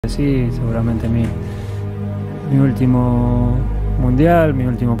Sí, seguramente mi último mundial, mi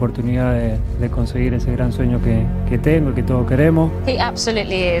última oportunidad de conseguir ese gran sueño que tengo y que todos queremos. He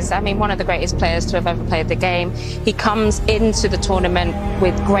absolutely is. I mean, one of the greatest players to have ever played the game. He comes into the tournament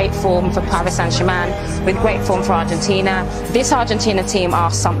with great form for Paris Saint-Germain, with great form for Argentina. This Argentina team are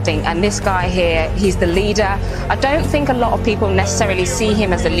something, and this guy here, he's the leader. I don't think a lot of people necessarily see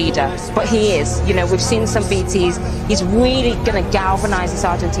him as a leader, but he is. You know, we've seen some BTs. He's really going to galvanise this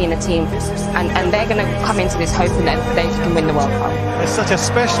Argentina team, and they're going to come into this hoping that they can win the World Cup. It's such a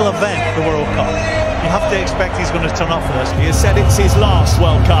special event, the World Cup. You have to expect he's going to turn up for this. He has said it's his last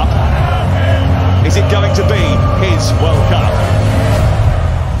World Cup. Is it going to be his World Cup?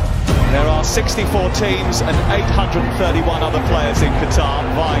 There are 64 teams and 831 other players in Qatar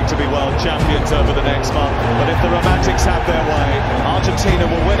vying to be world champions over the next month. But if the Romantics have their way, Argentina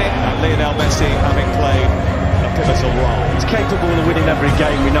will win it, and Lionel Messi, having played a pivotal role. He's capable of winning every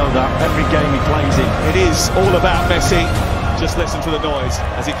game, we know that. Every game he plays in. It is all about Messi. Just listen to the noise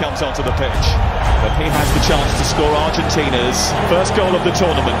as he comes onto the pitch. But he has the chance to score Argentina's first goal of the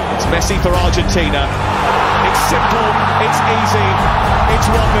tournament. It's Messi for Argentina. It's simple, it's easy, it's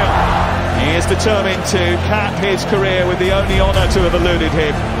 1-0. He is determined to cap his career with the only honour to have eluded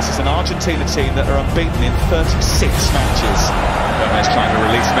him. This is an Argentina team that are unbeaten in 36 matches. Gomez trying to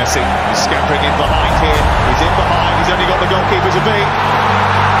release Messi. He's scampering in behind here. He's in behind. He's only got the goalkeeper to beat.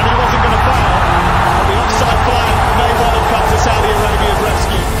 And he wasn't going to foul. But the offside flag may well have come to Saudi Arabia's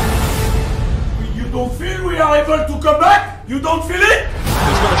rescue. You don't feel we are able to come back? You don't feel it?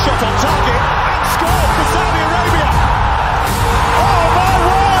 He's got a shot on target and scored for Saudi Arabia. Oh my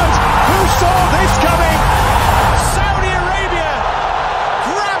word! Who saw this coming? Saudi Arabia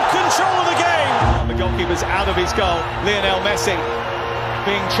grab control of the game. And the goalkeeper's out of his goal. Lionel Messi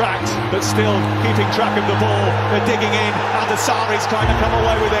being tracked, but still keeping track of the ball. They're digging in. Adesari's trying to come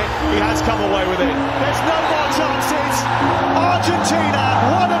away with it. He has come away with it. There's no more chances. Argentina,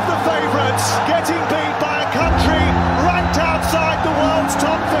 one of the favourites, getting beat by a country ranked outside the world's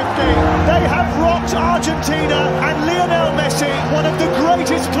top 50. They have rocked Argentina and Lionel Messi, one of the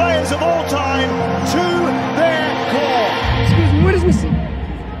greatest players of all time, to their core. Excuse me, where is Messi?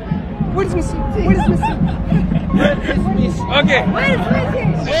 Where is Messi? Where is Messi? Okay. Where is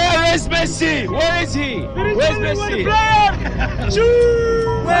Messi? Where is Messi? Where is he? Where's Messi?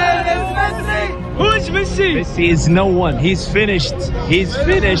 Where is Messi? Who is Messi? Messi is no one. He's finished. He's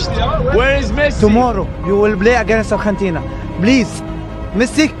finished. Where is Messi? Tomorrow you will play against Argentina. Please,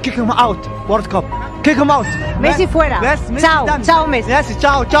 Messi, kick him out. World Cup. Kick him out. Messi fuera. Yes, Messi Ciao, done. ciao Messi. Yes,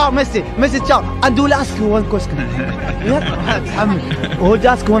 ciao, ciao Messi. Messi, ciao. And we'll ask you one question. We'll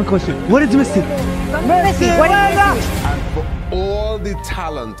ask you one question. Where is Messi? Messi, where is Messi? And for all the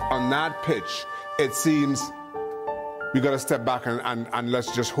talent on that pitch, it seems we got to step back and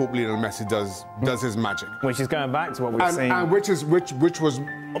let's just hope Lionel Messi does his magic. Which is going back to what we've seen. And which was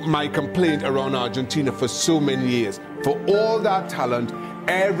my complaint around Argentina for so many years. For all that talent,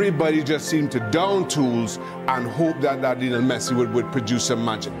 everybody just seemed to down tools and hope that Lionel Messi would produce some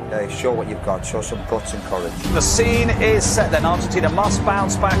magic. Show what you've got, show some guts and courage. The scene is set then. Argentina must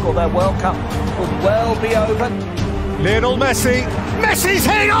bounce back or their World Cup could well be over. Lionel Messi. Messi's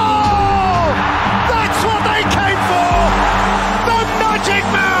hit! Oh! That's what they came for! The Magic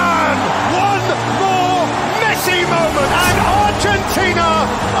Man! One more Messi moment and Argentina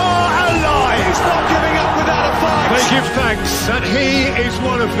are alive! He's not giving up without a fight! They give thanks that he is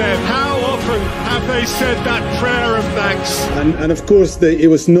one of them. How often have they said that prayer of thanks? And of course, it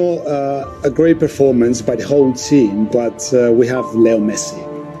was not a great performance by the whole team, but we have Leo Messi,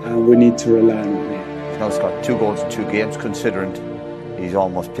 and we need to rely on him. He's got 2 goals in 2 games, considering he's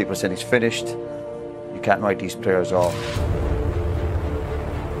almost, people saying he's finished. You can't write these players off.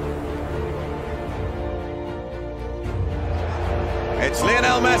 It's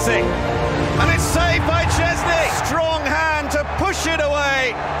Lionel Messi, and it's saved by Chesney. Strong hand to push it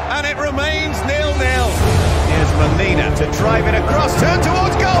away, and it remains 0-0. Here's Molina to drive it across, turn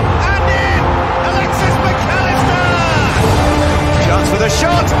towards goal, and in! Alexis McAllister! Chance for the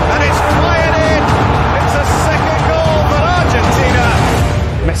shot, and it's fired in! It's a second goal for Argentina!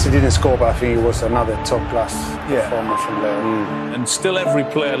 Messi didn't score, but I think it was another top-class performer from there. And still every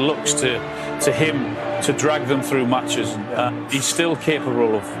player looks to him to drag them through matches. He's still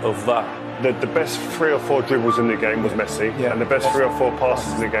capable of that. The best 3 or 4 dribbles in the game was Messi, and the best 3 or 4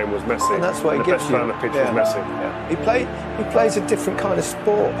 passes in the game was Messi. And that's what he gives you. The best player on the pitch was Messi. Yeah. He plays a different kind of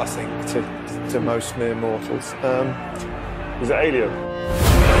sport, I think, to most mere mortals. He's an alien.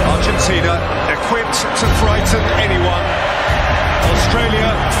 Argentina equipped to frighten anyone. Australia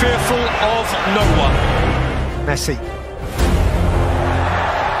fearful of no one. Messi.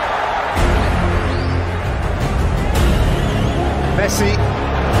 Messi.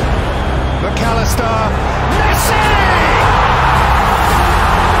 McAllister. Messi!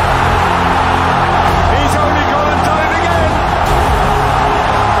 He's only gone and done it again.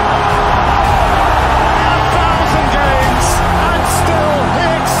 1,000 games and still he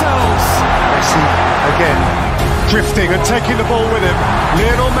excels. Messi again drifting and taking the ball with him.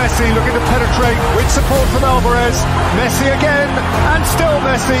 Lionel Messi looking to penetrate with support from Alvarez. Messi again and still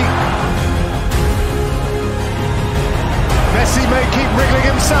Messi. Messi may keep wriggling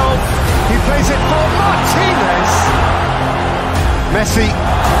himself. He plays it for Martinez. Messi.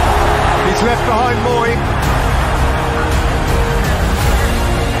 He's left behind Moy.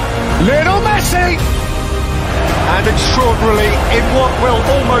 Lionel Messi! And extraordinarily, in what will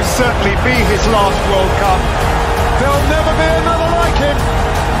almost certainly be his last World Cup, there'll never be another like him.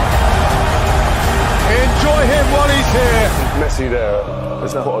 Enjoy him while he's here. Messi there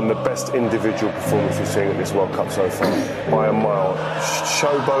has put on the best individual performance we've seen at this World Cup so far, by a mile.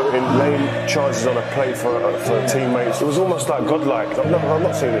 Showboating, laying chances on a plate for teammates. It was almost like godlike. I've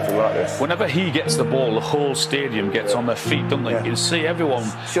not seen anything like this. Whenever he gets the ball, the whole stadium gets on their feet, don't they? You can see everyone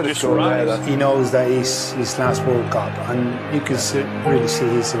just rise. He knows that it's his last World Cup, and you can really see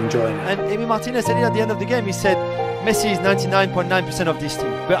he's enjoying it. And Emi Martinez said it at the end of the game. He said, Messi is 99.9% of this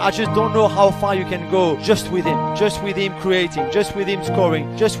team, but I just don't know how far you can go just with him creating, just with him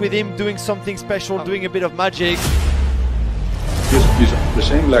scoring, just with him doing something special, doing a bit of magic. He's the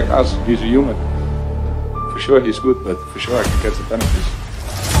same like us, he's a human. For sure he's good, but for sure I can get the penalties.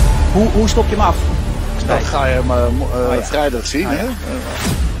 Hoe stop je hem af? Dat ga je hem vrijdag zien, hè?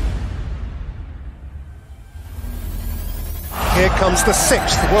 Here comes the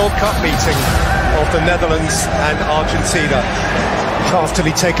 6th World Cup meeting of the Netherlands and Argentina.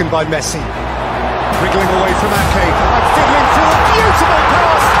 Craftily taken by Messi. Wriggling away from Ake. And fiddling through a beautiful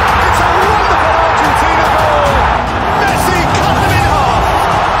pass. It's a wonderful Argentina goal. Messi cut them in half.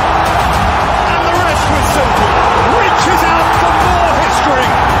 And the rest was simple. Reaches out for more history.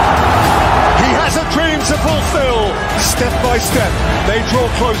 He has a dream to fulfill. Step by step, they draw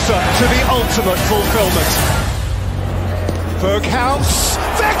closer to the ultimate fulfillment. Berghaus,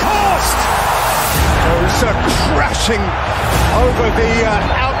 Weghorst goes crashing over the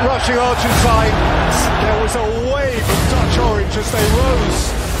outrushing Argentines. There was a wave of Dutch orange as they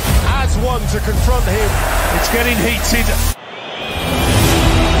rose as one to confront him. It's getting heated.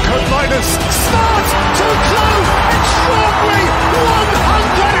 Kurt Linus, smart, too close, extraordinary,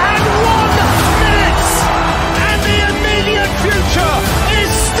 101 minutes, and the immediate future is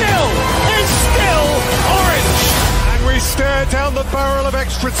still orange. We stare down the barrel of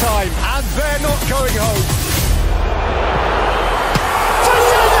extra time, and they're not going home.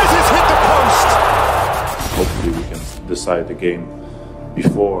 Fernandez has hit the post! Hopefully we can decide the game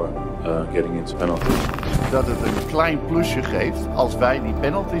before getting into penalties. Dat het een klein plusje geeft als wij die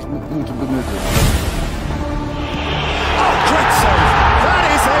penalties moeten benutten. Oh, great save! That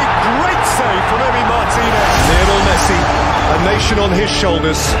is a great save from Emi Martinez. Lionel Messi, a nation on his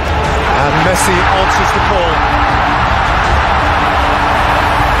shoulders, and Messi answers the call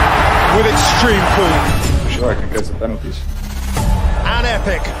with extreme cool. Sure, I can get the penalties. An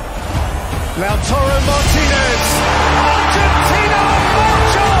epic. Lautaro Martinez. Argentina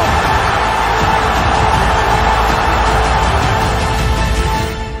march on!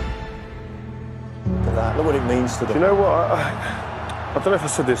 Look what it means to them. Do you know what? I don't know if I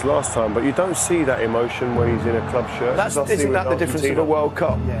said this last time, but you don't see that emotion when he's in a club shirt. Isn't that the difference of a World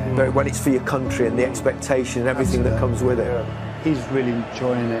Cup? Yeah. But when it's for your country and the expectation and everything that comes with it. Yeah. He's really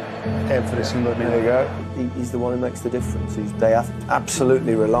enjoying it every single minute. There you go. He's the one who makes the difference. They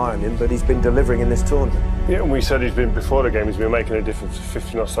absolutely rely on him, but he's been delivering in this tournament. Yeah, and we said he's been, before the game, he's been making a difference for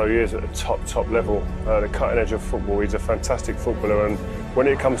 15 or so years at the top level, the cutting edge of football. He's a fantastic footballer, and when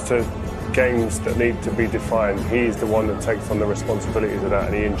it comes to games that need to be defined, he's the one that takes on the responsibilities of that,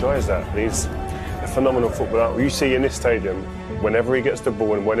 and he enjoys that. And he's a phenomenal footballer. You see in this stadium, whenever he gets the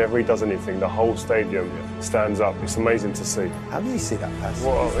ball and whenever he does anything, the whole stadium stands up. It's amazing to see. How did he see that pass?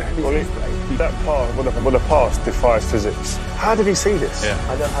 That pass defies physics. How did he see this? Yeah.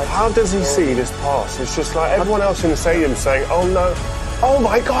 How does he see this pass? It's just like everyone else in the stadium saying, "Oh no, oh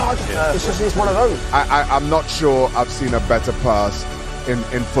my God!" Yeah. It's one of those. I'm not sure I've seen a better pass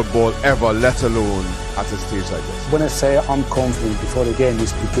in football ever, let alone at a stage like this. When I say I'm confident before the game,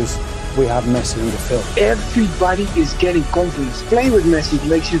 it's because we have Messi in the field. Everybody is getting confidence. Playing with Messi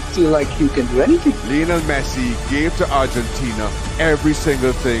makes you feel like you can do anything. Lionel Messi gave to Argentina every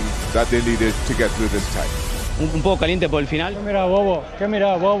single thing that they needed to get through this time. Un poco caliente por el final. ¿Qué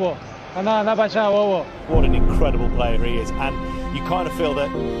mira, bobo? Anda para allá, bobo. What an incredible incredible player he is, and you kind of feel that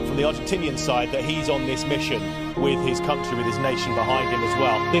from the Argentinian side that he's on this mission with his country, with his nation behind him as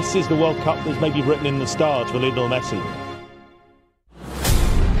well. This is the World Cup that's maybe written in the stars for Lionel Messi.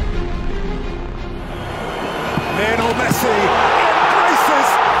 Lionel Messi embraces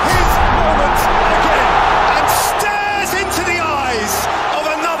his moment again and stares into the eyes of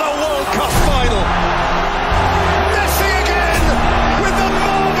another World Cup final. Messi again with the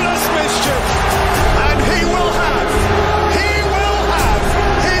marvellous mischief, and he will have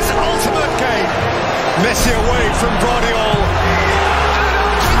his ultimate game. Messi away from Guardiola, and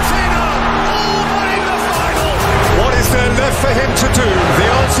Argentina all but in the final. What is there left for him to do? The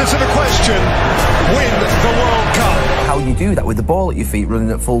answer to the question: win the World Cup. How you do that with the ball at your feet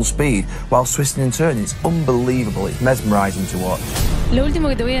running at full speed while twisting and turning, it's unbelievable, it's mesmerizing to watch. Lo último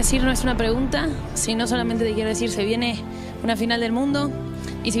que te voy a decir no es una pregunta, sino solamente te quiero decir, se viene una final del mundo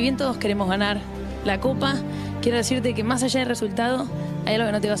y si bien todos queremos ganar la Copa, quiero decirte que más allá del resultado hay algo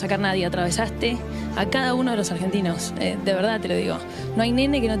que no te va a sacar nadie. Atravesaste a cada uno de los argentinos, de verdad te lo digo. No hay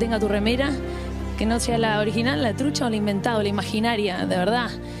nene que no tenga tu remera, que no sea la original, la trucha o la inventada, la imaginaria, de verdad.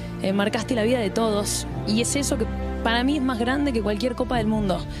 Marcaste la vida de todos y es eso que para mí es más grande que cualquier Copa del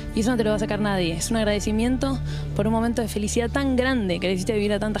Mundo y eso no te lo va a sacar nadie. Es un agradecimiento por un momento de felicidad tan grande que le hiciste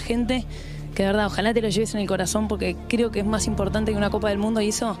vivir a tanta gente que de verdad ojalá te lo lleves en el corazón porque creo que es más importante que una Copa del Mundo y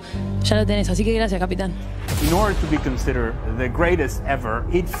eso ya lo tenés, así que gracias, capitán. In order to be considered the greatest ever,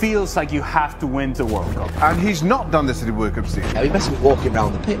 it feels like you have to win the World Cup. And he's not done this at the World Cup stage. I mean, Messi walking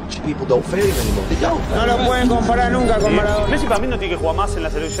around the pitch, people don't feel him anymore. They don't. No lo pueden comparar nunca con Maradona. Messi para mí no tiene que jugar más en la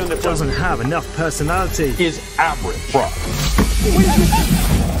selección de Doesn't have enough personality. Is average, bro.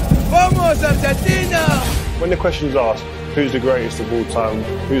 ¡Vamos, Argentina! When the question's asked, who's the greatest of all time,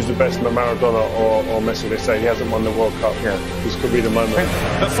 who's the best, Maradona or Messi, they say he hasn't won the World Cup. Yeah. This could be the moment.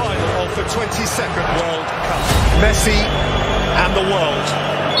 The final of the 22nd World Cup. Messi and the world.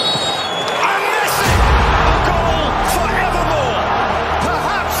 And Messi, a goal forevermore.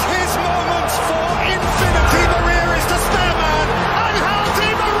 Perhaps his moment for infinity. Maria is the spare man. Angel Di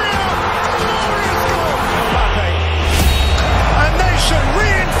Maria, glorious goal. Mbappe, a nation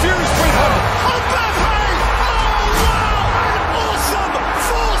re-infused with hope. Mbappe, oh wow, an awesome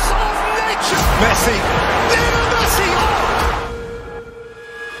force of nature. Messi, Lionel Messi, oh!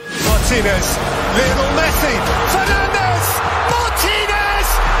 Martinez, Lionel Messi, Fernandez, Martinez,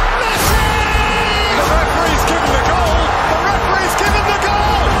 Messi! The referee's given the goal, the referee's given the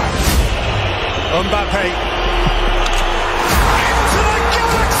goal! Mbappe, into the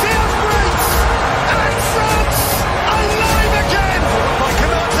galaxy of greats, and France, alive again! By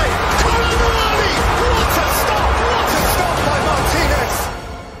Canate, Colomani, what a stop by Martinez!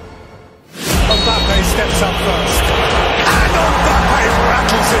 Mbappe steps up first, and Mbappe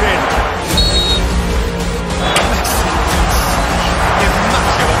rattles it in!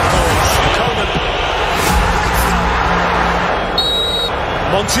 Immaculate balls. Coleman.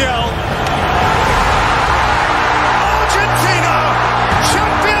 Montiel. Argentina,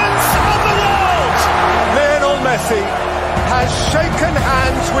 champions of the world. Lionel Messi has shaken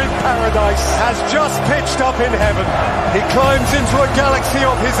hands with paradise, has just pitched up in heaven. He climbs into a galaxy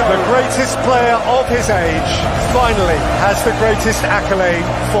of his own. The greatest player of his age finally has the greatest accolade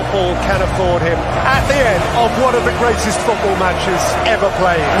football can afford him. At the end of one of the greatest football matches ever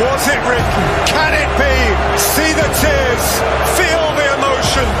played. Was it written? Can it be? See the tears, feel the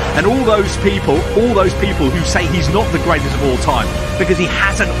emotion. And all those people who say he's not the greatest of all time because he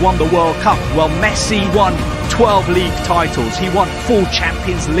hasn't won the World Cup. Well, Messi won 12 league titles, he won 4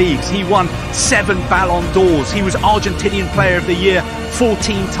 Champions Leagues, he won 7 Ballon d'Ors, he was Argentinian Player of the Year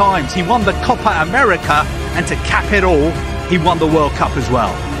 14 times, he won the Copa America, and to cap it all, he won the World Cup as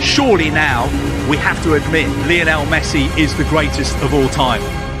well. Surely now, we have to admit, Lionel Messi is the greatest of all time.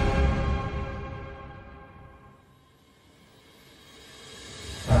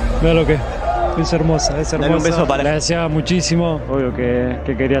 Veo lo que es hermosa, es hermosa. Dale un beso para... La deseaba muchísimo, obvio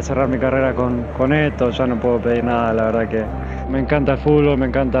que quería cerrar mi carrera con esto, ya no puedo pedir nada, la verdad que me encanta el fútbol, me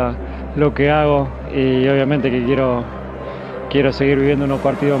encanta lo que hago y obviamente que quiero seguir viviendo unos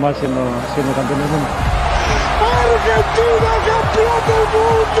partidos más siendo campeón del mundo. ¡Argentina, campeón del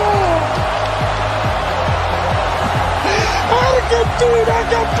mundo! ¡Argentina,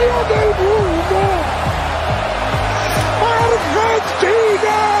 campeón del mundo!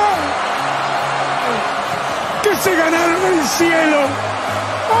 ¡Argentina! ¡Que se ganaron el cielo!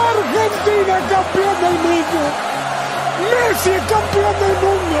 ¡Argentina, campeón del mundo! ¡Messi, campeón del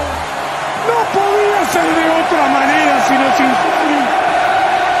mundo! No podía ser de otra manera sino sin sufrir.